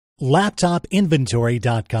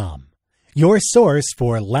LaptopInventory.com, your source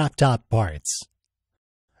for laptop parts.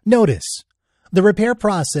 Notice, the repair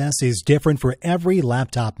process is different for every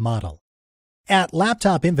laptop model. At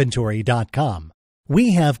LaptopInventory.com,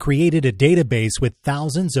 we have created a database with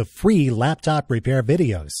thousands of free laptop repair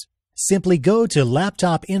videos. Simply go to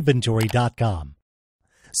LaptopInventory.com.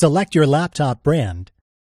 Select your laptop brand,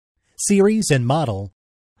 series and model,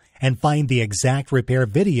 and find the exact repair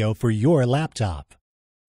video for your laptop.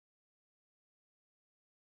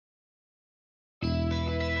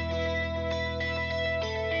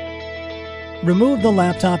 Remove the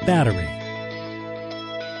laptop battery.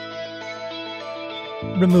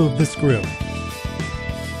 Remove the screw.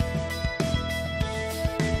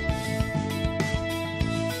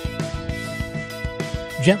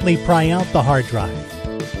 Gently pry out the hard drive.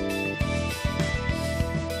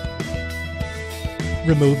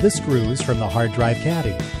 Remove the screws from the hard drive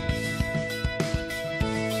caddy.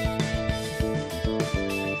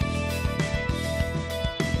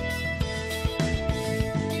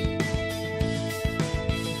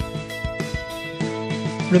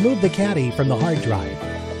 Remove the caddy from the hard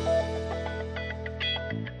drive.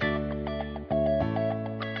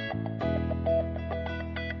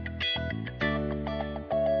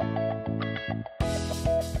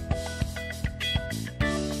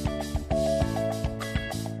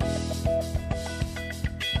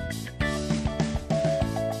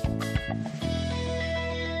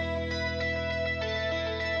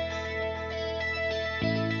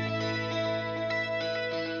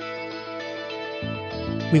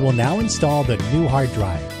 We will now install the new hard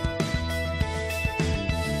drive.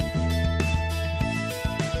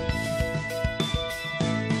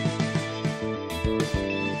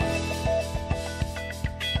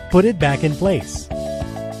 Put it back in place.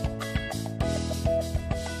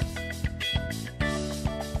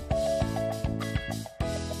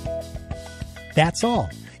 That's all.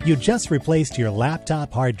 You just replaced your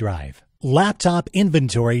laptop hard drive.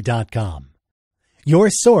 LaptopInventory.com, your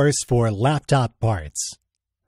source for laptop parts.